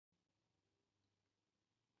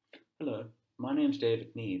Hello, my name is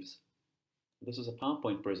David Neves. This is a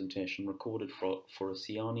PowerPoint presentation recorded for a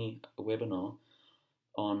SIANI webinar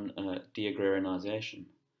on deagrarianisation.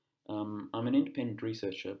 I'm an independent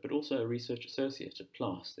researcher, but also a research associate at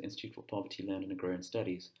PLAAS, the Institute for Poverty, Land and Agrarian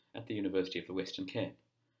Studies at the University of the Western Cape.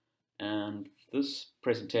 And this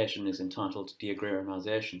presentation is entitled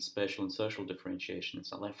Deagrarianisation, Spatial and Social Differentiation in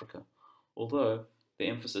South Africa, although the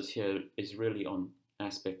emphasis here is really on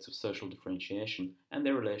aspects of social differentiation and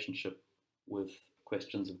their relationship with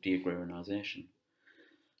questions of deagrarianisation.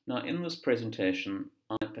 Now, in this presentation,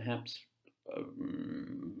 I perhaps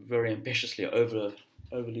very ambitiously,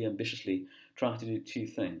 overly ambitiously, try to do two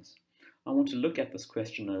things. I want to look at this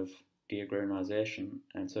question of deagrarianisation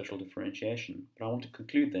and social differentiation, but I want to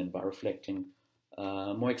conclude then by reflecting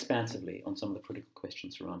more expansively on some of the critical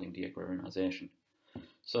questions surrounding deagrarianisation.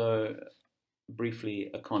 So, briefly,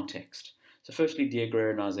 a context. So firstly,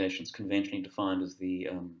 deagrarianisation is conventionally defined as the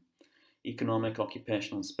economic,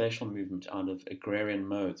 occupational and spatial movement out of agrarian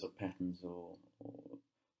modes or patterns or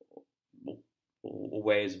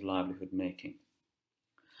ways of livelihood making.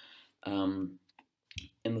 In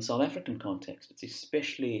the South African context, it's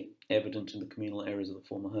especially evident in the communal areas of the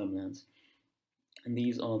former homelands. And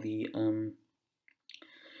these are the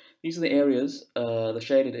areas, the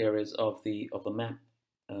shaded areas of the map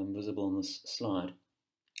visible on this slide.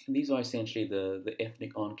 And these are essentially the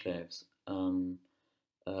ethnic enclaves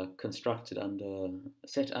constructed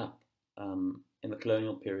set up in the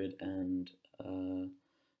colonial period and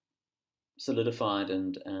solidified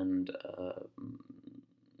and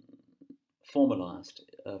formalized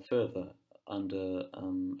further under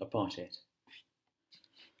apartheid.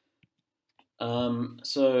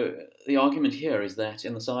 So the argument here is that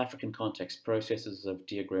in the South African context, processes of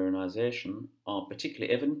deagrarianisation are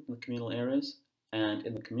particularly evident in the communal areas, and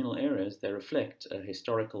in the communal areas they reflect a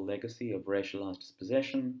historical legacy of racialized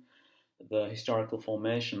dispossession, the historical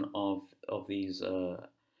formation of these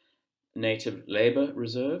native labour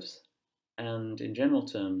reserves, and in general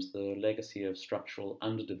terms the legacy of structural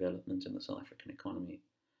underdevelopment in the South African economy,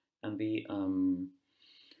 and the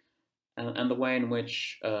way in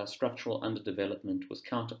which structural underdevelopment was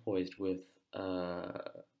counterpoised with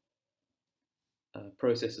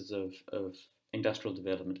processes of industrial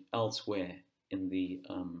development elsewhere in the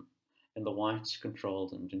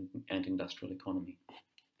white-controlled and industrial economy.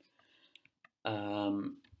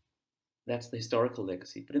 That's the historical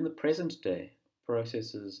legacy. But in the present day,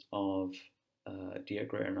 processes of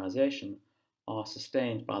deagrarianisation are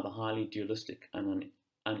sustained by the highly dualistic and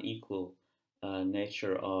unequal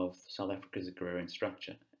nature of South Africa's agrarian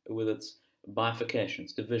structure, with its bifurcation,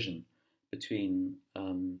 its division between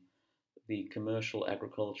the commercial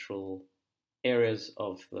agricultural areas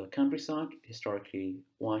of the countryside, historically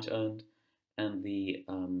white-owned, and the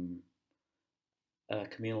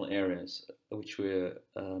communal areas, which were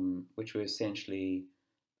essentially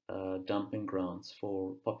dumping grounds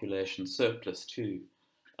for population surplus to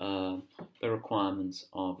the requirements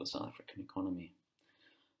of the South African economy.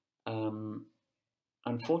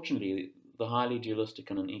 Unfortunately, the highly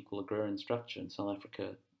dualistic and unequal agrarian structure in South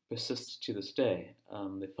Africa persists to this day.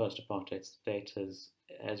 The post-apartheid state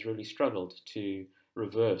has really struggled to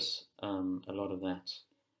reverse a lot of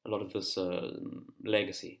this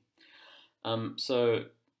legacy. So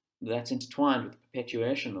that's intertwined with the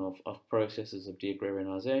perpetuation of processes of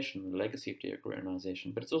deagrarianisation, the legacy of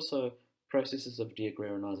deagrarianisation, but it's also processes of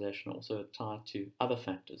deagrarianisation also tied to other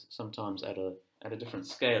factors, sometimes at a different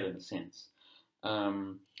scale in a sense,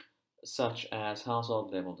 such as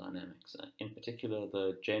household level dynamics, in particular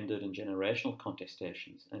the gendered and generational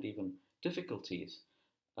contestations and even difficulties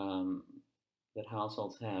that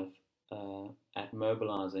households have at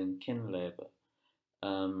mobilizing kin labor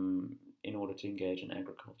in order to engage in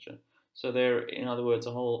agriculture. So there, in other words,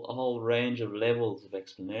 a whole range of levels of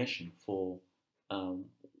explanation for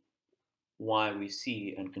why we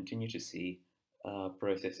see and continue to see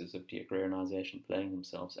processes of deagrarianisation playing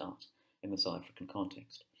themselves out in the South African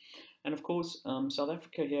context. And of course, South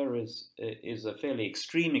Africa here is a fairly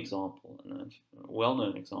extreme example, and a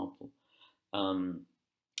well-known example.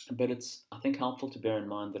 But it's, I think, helpful to bear in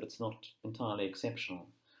mind that it's not entirely exceptional.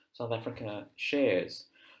 South Africa shares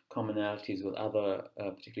commonalities with other,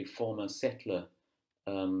 particularly former settler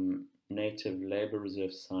native labour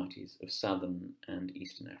reserve societies of southern and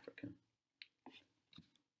eastern Africa.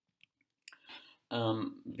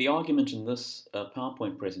 The argument in this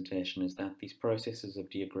PowerPoint presentation is that these processes of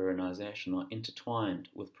deagrarianisation are intertwined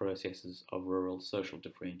with processes of rural social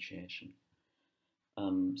differentiation.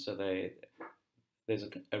 So there's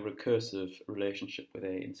a recursive relationship where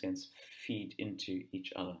they, in a sense, feed into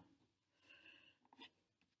each other.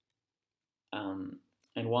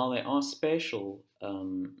 And while there are spatial, there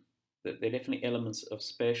are definitely elements of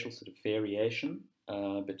spatial sort of variation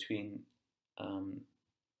between um,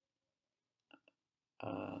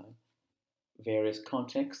 various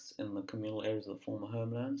contexts in the communal areas of the former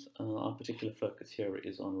homelands. Our particular focus here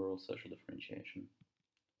is on rural social differentiation.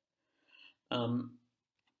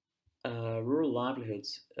 Rural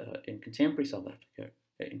livelihoods in contemporary South Africa,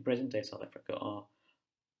 in present-day South Africa, are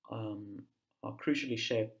crucially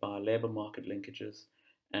shaped by labour market linkages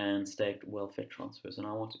and state welfare transfers, and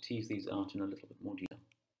I want to tease these out in a little bit more detail.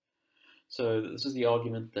 So this is the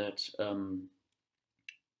argument that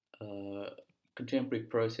contemporary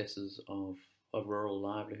processes of rural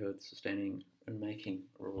livelihoods, sustaining and making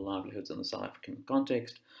rural livelihoods in the South African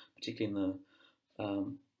context, particularly in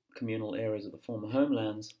the communal areas of the former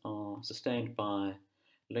homelands, are sustained by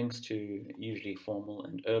links to usually formal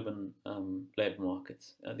and urban labour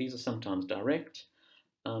markets. These are sometimes direct,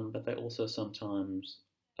 but they're also sometimes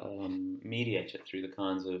mediated through the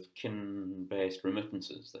kinds of kin-based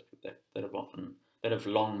remittances that have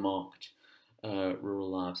long marked rural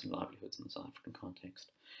lives and livelihoods in the South African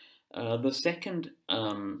context. The second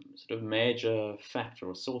sort of major factor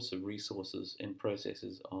or source of resources in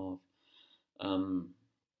processes of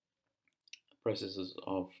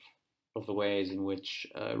the ways in which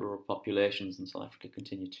rural populations in South Africa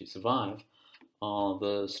continue to survive are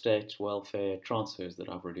the state welfare transfers that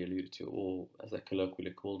I've already alluded to, or as they're colloquially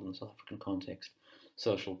called in the South African context,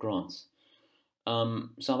 social grants.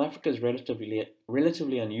 South Africa is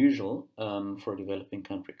relatively unusual for a developing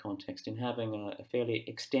country context in having a fairly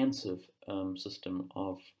extensive system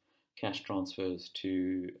of cash transfers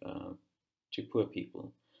to poor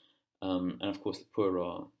people, and of course the poor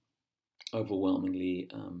are overwhelmingly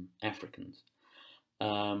Africans.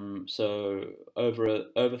 So over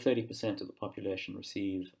 30% of the population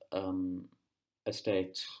receive a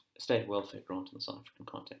state welfare grant in the South African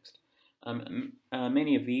context.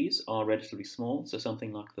 Many of these are relatively small, so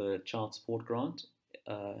something like the child support grant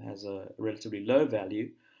has a relatively low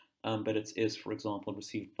value, but it is, for example,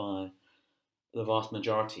 received by the vast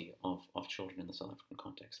majority of children in the South African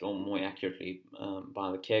context, or more accurately, by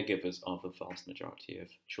the caregivers of the vast majority of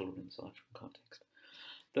children in the South African context.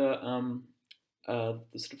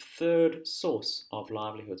 The sort of third source of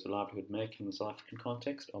livelihoods or livelihood making in the South African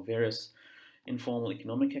context are various informal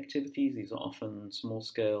economic activities. These are often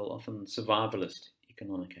small-scale, often survivalist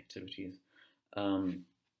economic activities.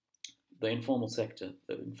 The informal sector,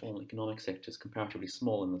 the informal economic sector, is comparatively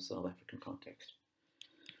small in the South African context.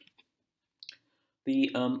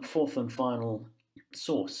 The fourth and final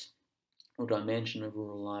source or dimension of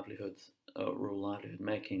rural livelihood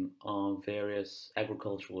making are various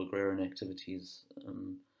agricultural agrarian activities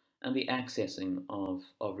and the accessing of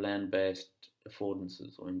land-based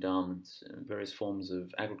affordances or endowments, various forms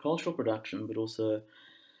of agricultural production, but also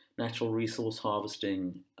natural resource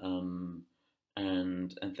harvesting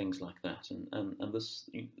and things like that. And this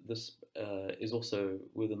is also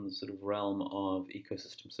within the sort of realm of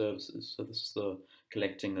ecosystem services. So this is the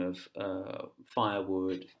collecting of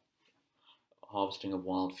firewood, harvesting of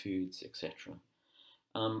wild foods, etc.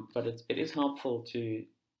 But it is helpful to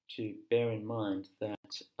bear in mind that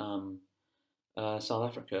South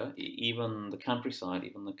Africa, even the countryside,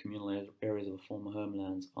 even the communal areas of the former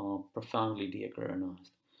homelands, are profoundly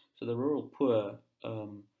de-agrarianized. So the rural poor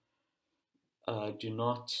do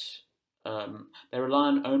not, they rely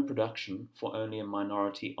on own production for only a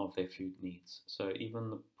minority of their food needs. So even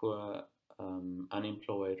the poor,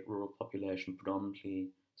 unemployed rural population predominantly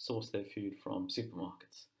source their food from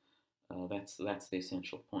supermarkets. That's the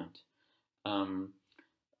essential point.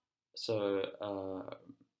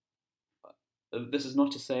 This is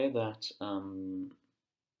not to say that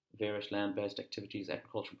various land-based activities,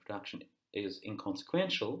 agricultural production, is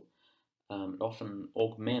inconsequential. It often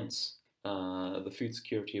augments the food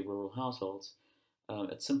security of rural households.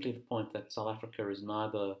 It's simply the point that South Africa is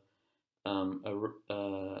neither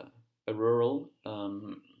a rural,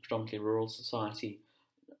 predominantly rural society,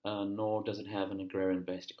 nor does it have an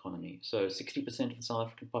agrarian-based economy. So 60% of the South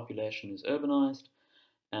African population is urbanized,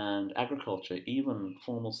 and agriculture, even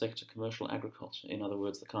formal sector commercial agriculture, in other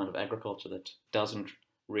words, the kind of agriculture that doesn't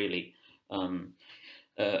really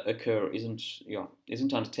occur,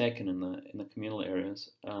 isn't undertaken in the communal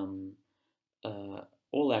areas.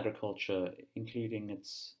 All agriculture, including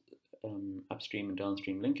its upstream and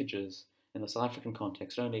downstream linkages, in the South African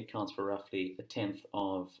context, only accounts for roughly a tenth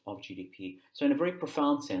of GDP. So, in a very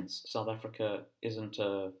profound sense, South Africa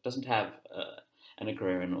doesn't have an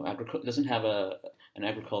agrarian or doesn't have an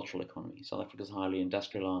agricultural economy. South Africa is highly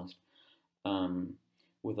industrialized,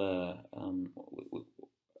 with a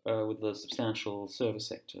substantial service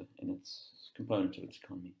sector in its component of its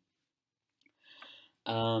economy.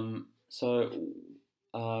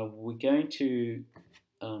 We're going to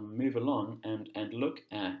move along and look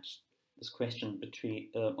at this question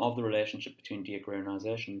of the relationship between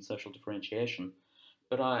deagrarianisation and social differentiation.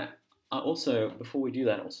 But I also, before we do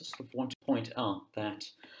that, I also sort of want to point out that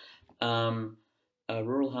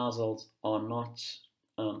rural households are not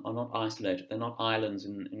isolated. They're not islands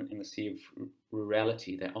in the sea of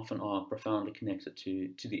rurality. They often are profoundly connected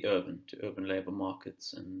to the urban labour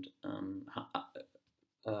markets and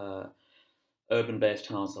urban-based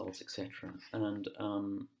households, etc. And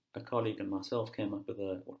a colleague and myself came up with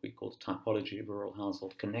what we call the typology of rural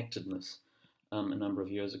household connectedness a number of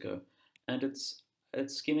years ago, and it's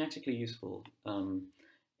schematically useful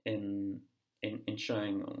in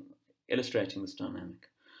illustrating this dynamic.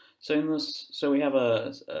 So we have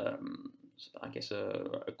I guess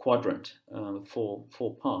a quadrant with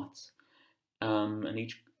four parts, and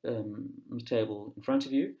each table in front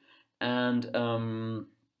of you, and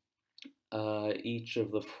each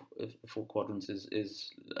of the four quadrants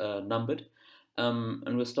is numbered,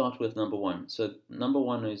 and we'll start with number one. So number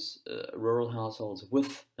one is rural households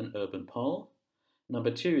with an urban pole.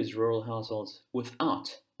 Number two is rural households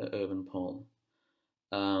without an urban pole.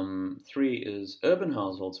 3 is urban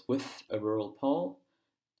households with a rural pole,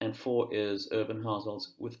 and 4 is urban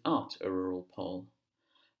households without a rural pole.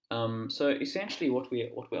 So essentially what we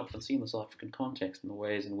often see in the South African context and the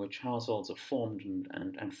ways in which households are formed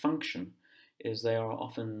and function is they are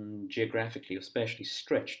often geographically or spatially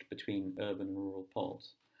stretched between urban and rural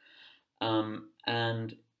poles.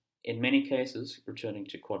 And in many cases, returning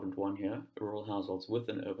to quadrant 1 here, rural households with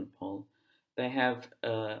an urban pole, they're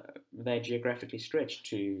geographically stretched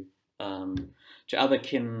to other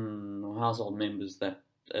kin or household members that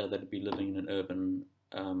would be living in an urban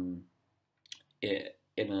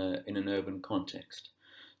in an urban context.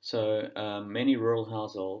 So many rural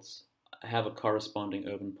households have a corresponding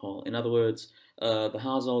urban pole. In other words, the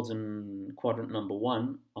households in quadrant number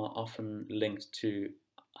 1 are often linked to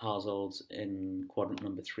households in quadrant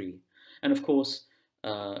number 3. And of course,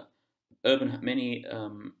 many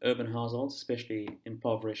urban households, especially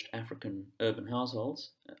impoverished African urban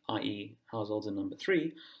households, i.e. households in number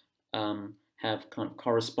 3, have kind of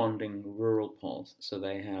corresponding rural poles. So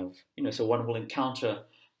they have, so one will encounter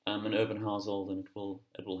an urban household and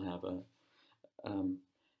it will have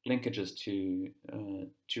linkages to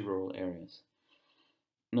rural areas.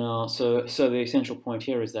 Now, so the essential point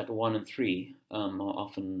here is that 1 and 3 are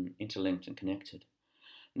often interlinked and connected.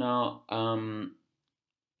 Now,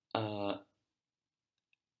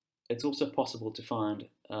 it's also possible to find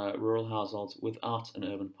rural households without an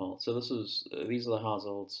urban pole. So these are the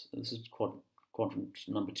households. This is quadrant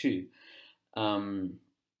number 2.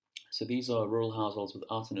 So these are rural households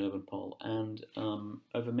without an urban pole, and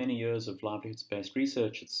over many years of livelihoods-based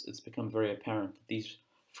research, it's become very apparent that these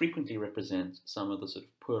frequently represent some of the sort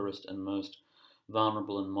of poorest and most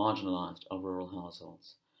vulnerable and marginalized of rural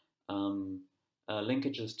households.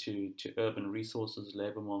 Linkages to urban resources,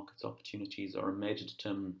 labor markets, opportunities are a major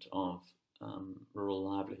determinant of rural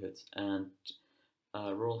livelihoods, and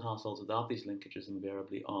rural households without these linkages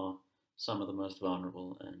invariably are some of the most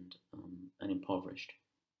vulnerable and impoverished.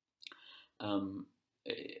 In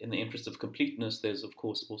the interest of completeness, there's of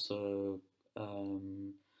course also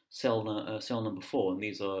cell number 4, and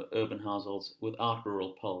these are urban households without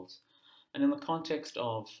rural poles. And in the context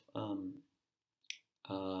of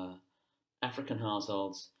African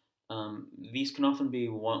households, these can often be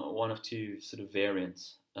one of two sort of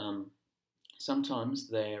variants. Sometimes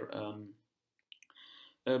they're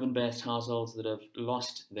urban-based households that have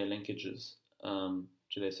lost their linkages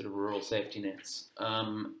to their sort of rural safety nets,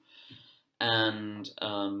 and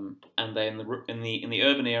they're in the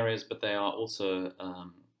urban areas, but they are also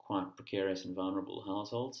quite precarious and vulnerable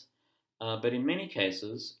households. But in many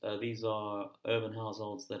cases, these are urban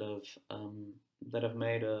households that have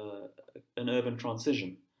made an urban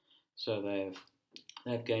transition. So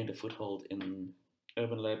they've gained a foothold in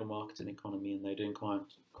urban labour markets and economy, and they're doing quite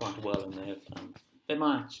well. And they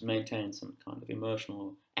might maintain some kind of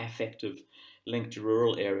emotional, affective link to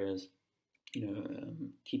rural areas.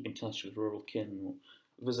 Keep in touch with rural kin or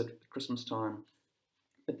visit at Christmas time.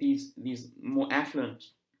 But these more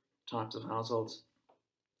affluent types of households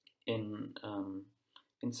in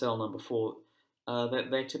cell number 4,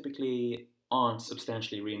 they typically aren't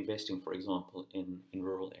substantially reinvesting, for example, in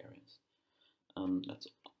rural areas. That's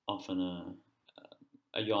often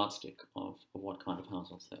a yardstick of what kind of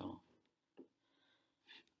households they are.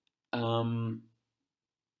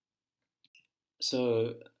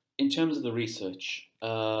 So in terms of the research,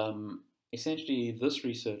 essentially, this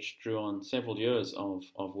research drew on several years of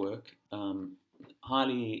work,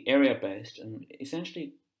 highly area-based, and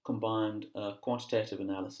essentially combined quantitative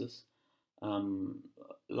analysis, um,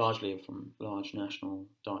 largely from large national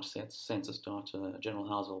data sets, census data, general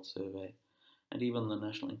household survey, and even the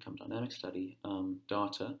National Income Dynamics Study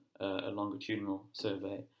data, a longitudinal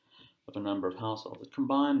survey of a number of households. It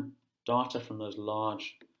combined data from those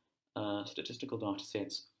large statistical data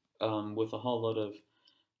sets with a whole lot of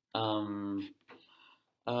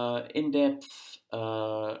in-depth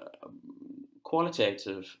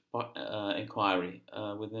qualitative inquiry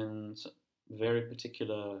within very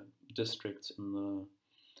particular districts in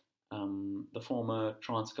the former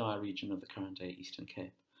Transkei region of the current-day Eastern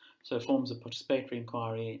Cape. So forms of participatory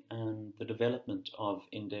inquiry and the development of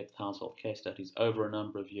in-depth household case studies over a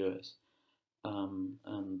number of years. And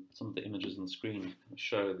some of the images on the screen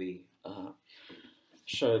show the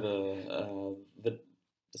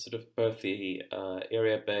sort of both the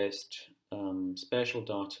area-based spatial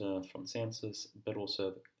data from census, but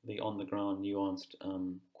also the on-the-ground nuanced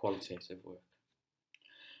qualitative work.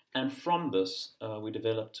 And from this, we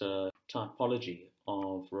developed a typology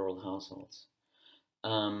of rural households,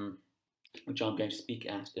 which I'm going to speak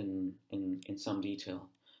at in some detail.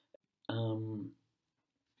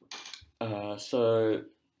 So,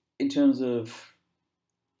 in terms of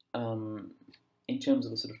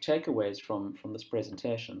the sort of takeaways from this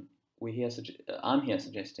presentation, I'm here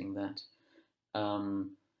suggesting that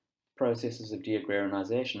processes of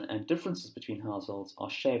deagrarianisation and differences between households are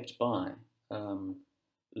shaped by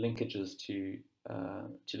linkages to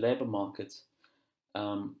labour markets,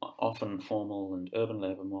 often formal and urban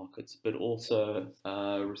labour markets, but also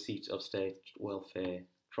receipt of state welfare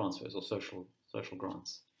transfers or social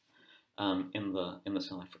grants in the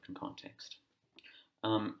South African context.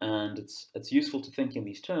 And it's useful to think in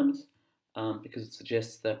these terms because it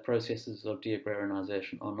suggests that processes of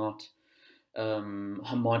deagrarianisation are not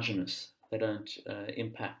homogeneous. They don't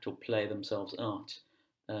impact or play themselves out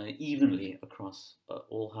evenly across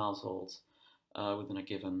all households within a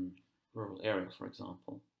given rural area, for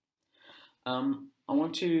example. I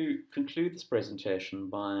want to conclude this presentation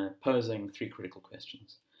by posing 3 critical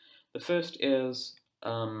questions. The first is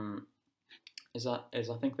I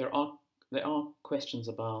think there are questions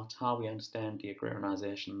about how we understand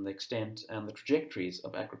deagrarianisation, the extent and the trajectories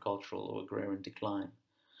of agricultural or agrarian decline,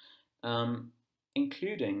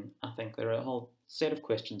 including, I think, there are a whole set of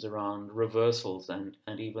questions around reversals and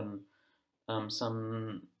even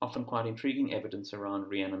some often quite intriguing evidence around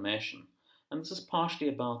reanimation. And this is partially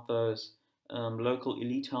about those local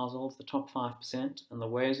elite households, the top 5%, and the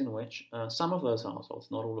ways in which some of those households,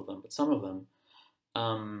 not all of them, but some of them,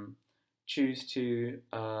 choose to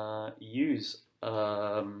use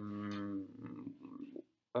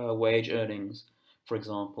wage earnings, for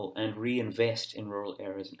example, and reinvest in rural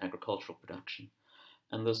areas and agricultural production.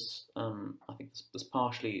 And this, I think, this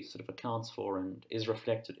partially sort of accounts for and is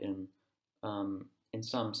reflected in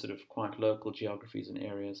some sort of quite local geographies and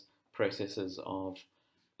areas, processes of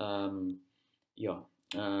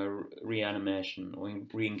reanimation or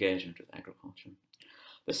re-engagement with agriculture.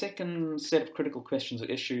 The second set of critical questions or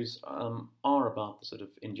issues are about the sort of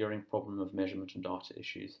enduring problem of measurement and data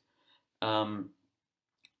issues. And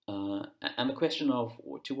the question of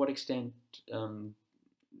to what extent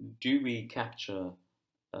do we capture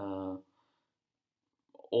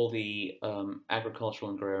all the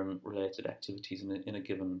agricultural and agrarian related activities in a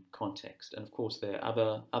given context. And of course there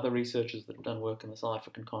are other researchers that have done work in the South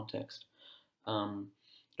African context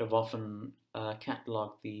that have often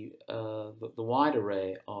catalogued the wide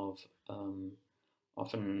array of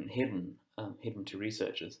often hidden to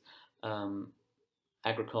researchers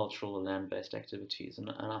agricultural or land-based activities, and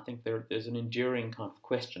I think there's an enduring kind of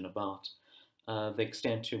question about the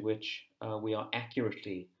extent to which we are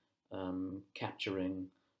accurately capturing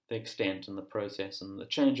the extent and the process and the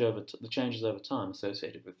changes over time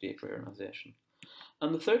associated with deagrarianisation.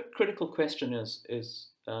 And the third critical question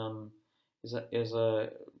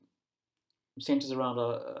centres around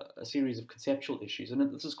a series of conceptual issues, and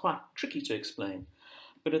this is quite tricky to explain,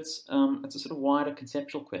 but it's a sort of wider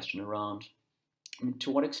conceptual question around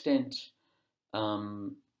to what extent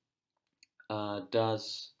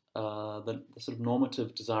does the sort of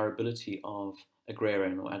normative desirability of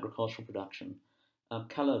agrarian or agricultural production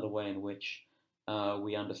colour the way in which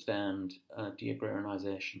we understand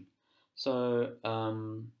deagrarianisation. So,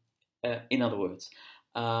 in other words,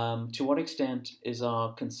 to what extent is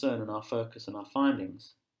our concern and our focus and our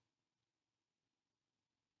findings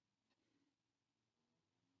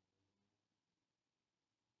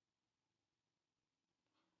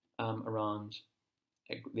around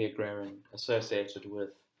the agrarian associated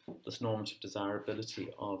with this normative desirability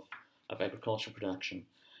of agricultural production,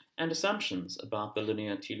 and assumptions about the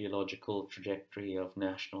linear teleological trajectory of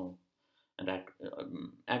national and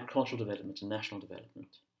agricultural development and national development.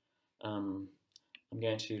 I'm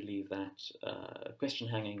going to leave that question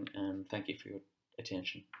hanging, and thank you for your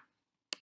attention.